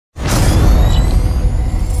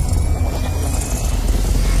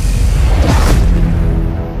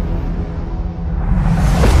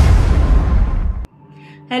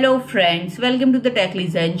Hello friends, welcome to the Tech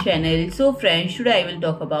Design channel. So friends, today I will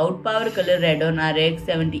talk about PowerColor Radeon RX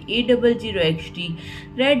 7800XT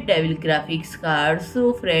Red Devil graphics card.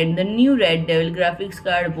 So friend, the new Red Devil graphics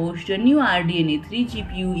card boasts a new RDNA3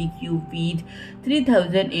 GPU equipped with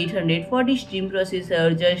 3840 stream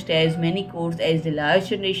processor, just as many cores as the last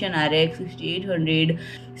generation RX 6800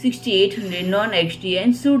 non-XT,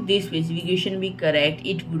 and should this specification be correct,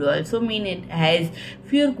 it would also mean it has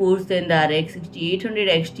fewer cores than the RX 6800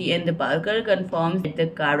 XT, and the PowerColor confirms that the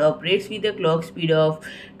card operates with a clock speed of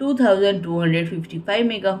 2255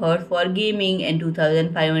 MHz for gaming and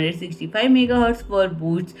 2565 MHz for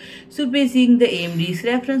boosts, surpassing the AMD's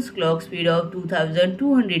reference clock speed of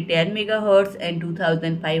 2210 MHz and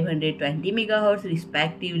 2520 MHz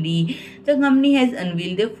respectively. The company has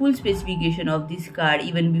unveiled the full specification of this card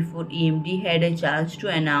even before AMD had a chance to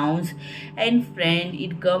announce. And friend,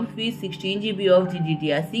 it comes with 16 GB of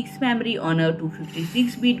GDDR6 memory on a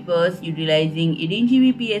 256-bit bus utilizing 18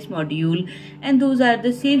 Gbps module, and those are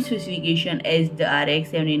the same specification as the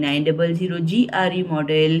RX 7900 GRE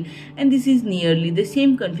model, and this is nearly the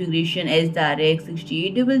same configuration as the RX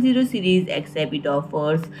 6800 series, except it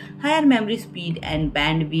offers higher memory speed and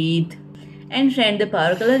bandwidth. And friend, the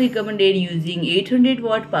PowerColor recommended using 800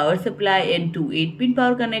 watt power supply and two 8-pin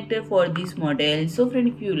power connector for this model. So friend,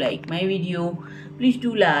 if you like my video, please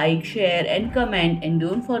do like, share and comment, and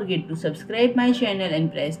don't forget to subscribe my channel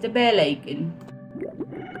and press the bell icon.